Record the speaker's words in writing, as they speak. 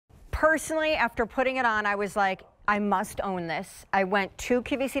personally, after putting it on, I was like, I must own this. I went to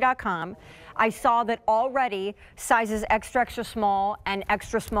QVC.com. I saw that already sizes extra, extra small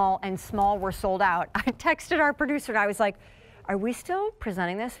and small were sold out. I texted our producer and I was like, are we still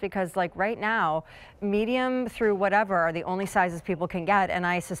presenting this? Because like right now, medium through whatever are the only sizes people can get. And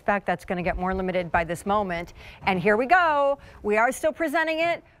I suspect that's going to get more limited by this moment. And here we go. We are still presenting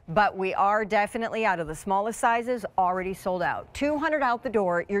it, but we are definitely out of the smallest sizes, already sold out. 200 out the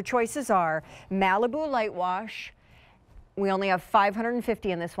door. Your choices are Malibu Light Wash. We only have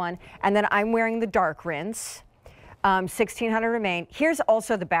 550 in this one. And then I'm wearing the dark rinse. 1,600 remain. Here's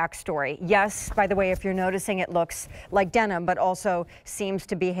also the backstory. Yes, by the way, if you're noticing, it looks like denim, but also seems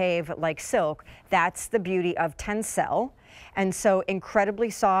to behave like silk. That's the beauty of Tencel. And so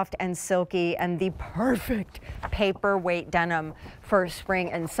incredibly soft and silky and the perfect paperweight denim for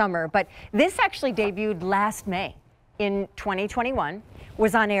spring and summer. But this actually debuted last May in 2021,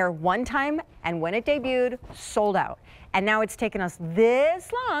 was on air one time, and when it debuted, sold out. And now it's taken us this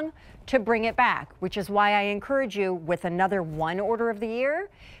long to bring it back, which is why I encourage you with another one order of the year.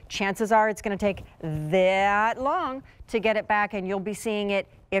 Chances are it's going to take that long to get it back, and you'll be seeing it,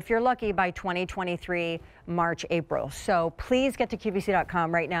 if you're lucky, by 2023, March, April. So please get to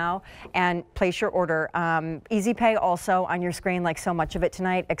QVC.com right now and place your order. Easy Pay also on your screen, like so much of it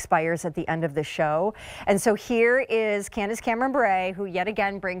tonight, expires at the end of the show. And so here is Candace Cameron Bure, who yet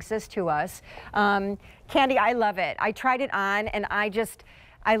again brings this to us. Candy, I love it. I tried it on and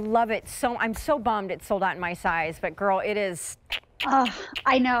I love it. So I'm so bummed it's sold out in my size, but girl, it is. Oh,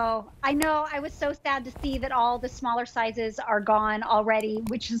 I know. I was so sad to see that all the smaller sizes are gone already,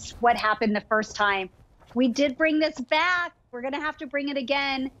 which is what happened the first time. We did bring this back. We're going to have to bring it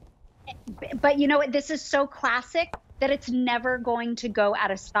again. But you know what? This is so classic that it's never going to go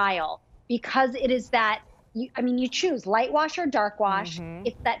out of style, because it is that, you choose light wash or dark wash.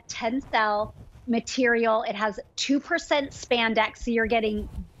 It's that Tencel material. It has 2% spandex, so you're getting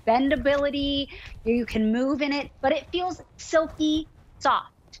bendability. You can move in it, but it feels silky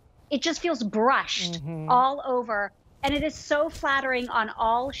soft. It just feels brushed all over. And it is so flattering on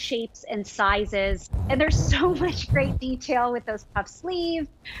all shapes and sizes. And there's so much great detail with those puff sleeves,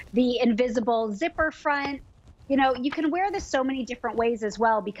 the invisible zipper front. You know, you can wear this so many different ways as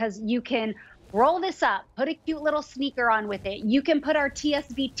well, because you can roll this up, put a cute little sneaker on with it. You can put our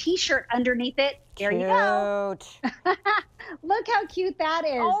TSV t-shirt underneath it. There you go. Look how cute that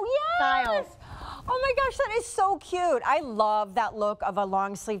is. Oh, yes. Style. Oh my gosh, that is so cute. I love that look of a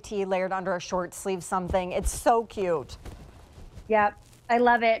long sleeve tee layered under a short sleeve something. It's so cute. Yep, I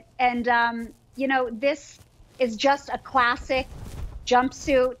love it. And, you know, this is just a classic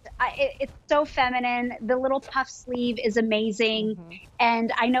jumpsuit. It's so feminine. The little puff sleeve is amazing.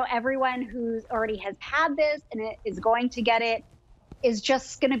 And I know everyone who already has had this and is going to get it is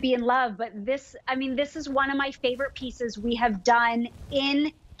just going to be in love. But this, this is one of my favorite pieces we have done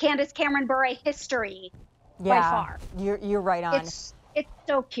in Candace Cameron Bure history by far. You're right on. It's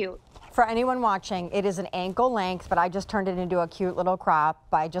so cute. For anyone watching, it is an ankle length, but I just turned it into a cute little crop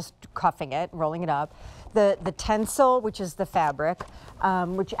by just cuffing it, rolling it up. The Tencel, which is the fabric,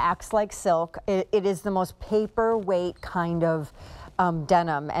 which acts like silk, it is the most paperweight kind of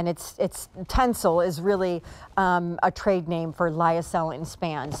denim, and it's Tencel is really a trade name for lyocell and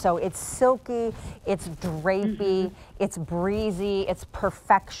span. So it's silky, it's drapey, it's breezy, it's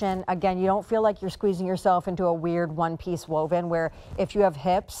perfection. Again, you don't feel like you're squeezing yourself into a weird one-piece woven where if you have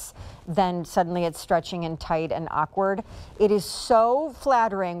hips, then suddenly it's stretching and tight and awkward. It is so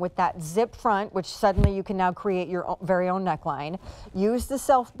flattering with that zip front, which suddenly you can now create your very own neckline. Use the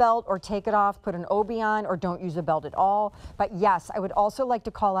self belt or take it off, put an OB on, or don't use a belt at all. But yes, I would also like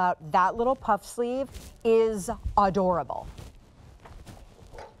to call out that little puff sleeve is adorable.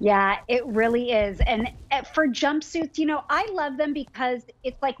 Yeah, it really is. And for jumpsuits, you know, I love them because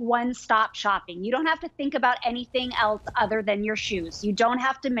it's like one-stop shopping. You don't have to think about anything else other than your shoes. You don't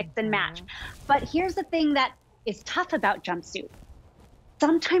have to mix and match. But here's the thing that is tough about jumpsuits.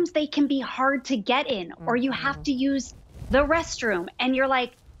 Sometimes they can be hard to get in, or you have to use the restroom, and you're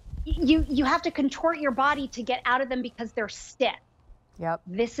like, you have to contort your body to get out of them because they're stiff. Yep.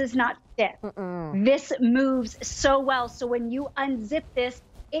 This is not stiff. This moves so well. So when you unzip this,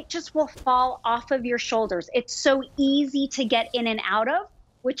 it just will fall off of your shoulders. It's so easy to get in and out of,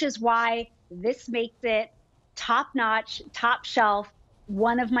 which is why this makes it top-notch, top shelf,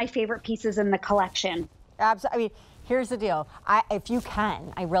 one of my favorite pieces in the collection. Absolutely. I mean, here's the deal. If you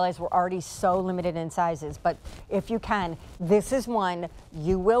can, I realize we're already so limited in sizes, but if you can, this is one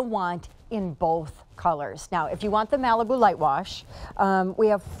you will want in both colors. Now, if you want the Malibu Light Wash, we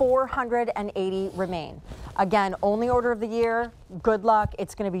have 480 remain. Again, only order of the year. Good luck.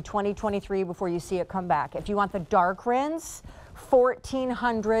 It's going to be 2023 before you see it come back. If you want the dark rinse,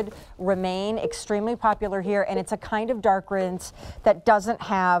 1,400 remain, extremely popular here, and it's a kind of dark rinse that doesn't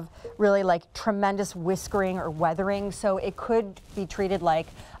have really like tremendous whiskering or weathering, so it could be treated like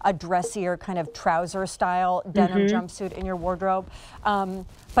a dressier kind of trouser style denim jumpsuit in your wardrobe.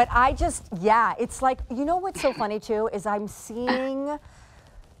 But I just, yeah, it's like, you know what's so funny too is I'm seeing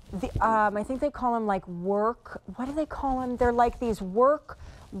the, I think they call them like work, what do they call them? They're like these work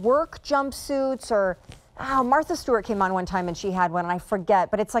jumpsuits, or oh, Martha Stewart came on one time and she had one, and I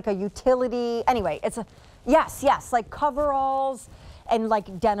forget, but it's like a utility. Anyway, it's a, yes, like coveralls and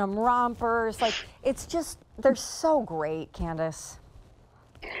like denim rompers. Like, it's just, they're so great, Candace.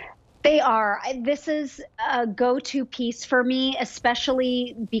 They are. This is a go-to piece for me,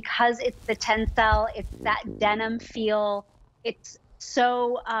 especially because it's the Tencel. It's that denim feel. It's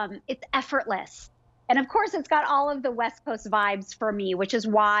so, it's effortless. And of course, it's got all of the West Coast vibes for me, which is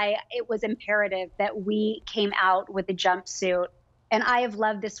why it was imperative that we came out with the jumpsuit. And I have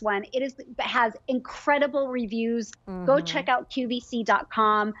loved this one. It has incredible reviews. Go check out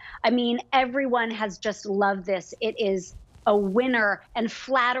QVC.com. I mean, everyone has just loved this. It is a winner and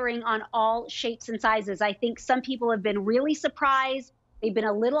flattering on all shapes and sizes. I think some people have been really surprised. They've been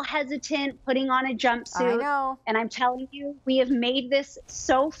a little hesitant putting on a jumpsuit. I know. And I'm telling you, we have made this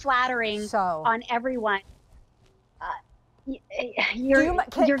so flattering on everyone. You're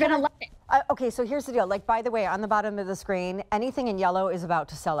going to love it. Okay, so here's the deal. Like, by the way, on the bottom of the screen, anything in yellow is about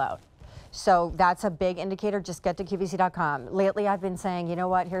to sell out. So that's a big indicator. Just get to QVC.com. Lately, I've been saying, you know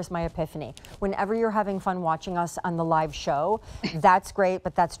what? Here's my epiphany. Whenever you're having fun watching us on the live show, that's great,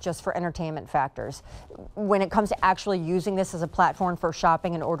 but that's just for entertainment factors. When it comes to actually using this as a platform for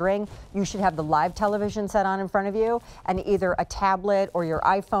shopping and ordering, you should have the live television set on in front of you, and either a tablet or your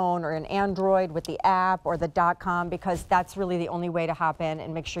iPhone or an Android with the app or the .com, because that's really the only way to hop in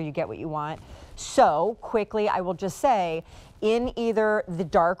and make sure you get what you want. So quickly, I will just say, in either the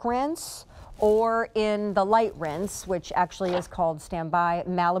dark rinse or in the light rinse, which actually is called Standby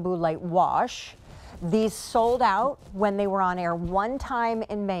Malibu Light Wash, these sold out when they were on air one time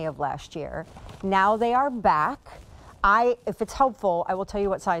in May of last year. Now they are back. If it's helpful, I will tell you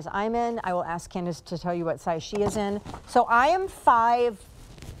what size I'm in. I will ask Candace to tell you what size she is in. So I am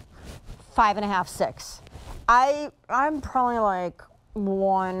 5.5, 6. I'm probably like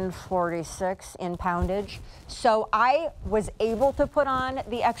 146 in poundage. So I was able to put on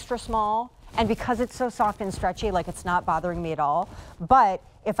the extra small, and because it's so soft and stretchy, like, it's not bothering me at all. But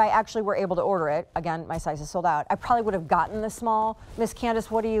if I actually were able to order it, again, my size is sold out, I probably would have gotten the small. Miss Candace,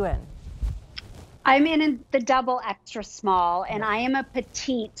 what are you in? I'm in the double extra small, and I am a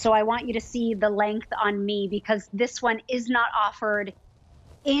petite, so I want you to see the length on me, because this one is not offered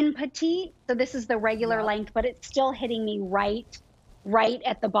in petite. So this is the regular length, but it's still hitting me right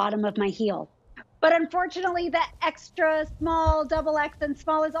at the bottom of my heel. But unfortunately, the extra small, double X, and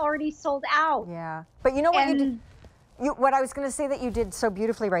small is already sold out. Yeah, but you know what what I was going to say that you did so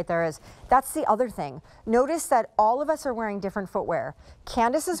beautifully right there is, that's the other thing. Notice that all of us are wearing different footwear.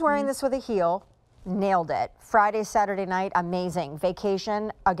 Candace is wearing this with a heel, nailed it. Friday, Saturday night, amazing.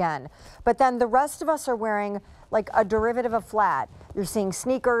 Vacation, again. But then the rest of us are wearing like a derivative of flat. You're seeing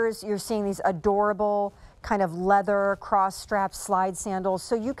sneakers, you're seeing these adorable kind of leather cross-strap slide sandals.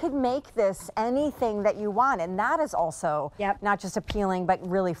 So you could make this anything that you want, and that is also not just appealing, but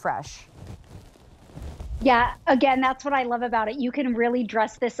really fresh. Yeah, again, that's what I love about it. You can really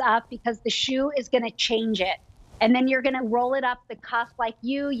dress this up because the shoe is going to change it. And then you're going to roll it up the cuff like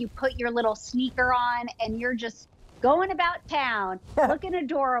you put your little sneaker on, and you're just going about town, looking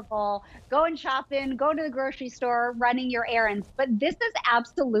adorable, going shopping, go to the grocery store, running your errands. But this is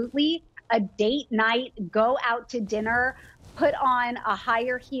absolutely a date night, go out to dinner, put on a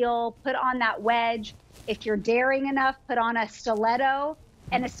higher heel, put on that wedge. If you're daring enough, put on a stiletto,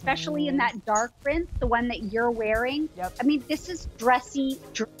 and especially in that dark rinse, the one that you're wearing. I mean, this is dressy.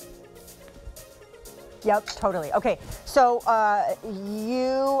 Yep, totally. Okay, so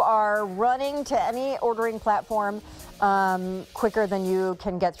you are running to any ordering platform quicker than you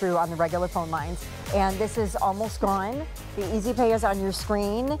can get through on the regular phone lines. And this is almost gone. The Easy Pay is on your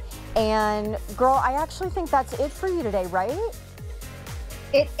screen. And girl, I actually think that's it for you today, right?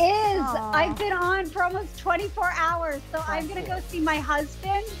 It is. I've been on for almost 24 hours. So I'm going to go see my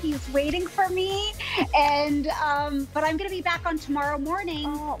husband. He's waiting for me. And but I'm going to be back on tomorrow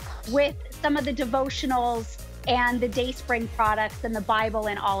morning with some of the devotionals and the Dayspring products and the Bible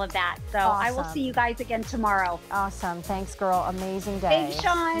and all of that. So I will Awesome. see you guys again tomorrow. Awesome. Thanks, girl. Amazing day. Thanks,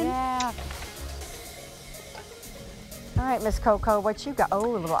 Sean. Yeah. All right, Miss Coco, what you got?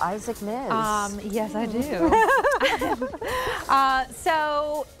 Oh, a little Isaac Miz. Yes, I do.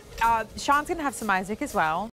 So Sean's going to have some Isaac as well.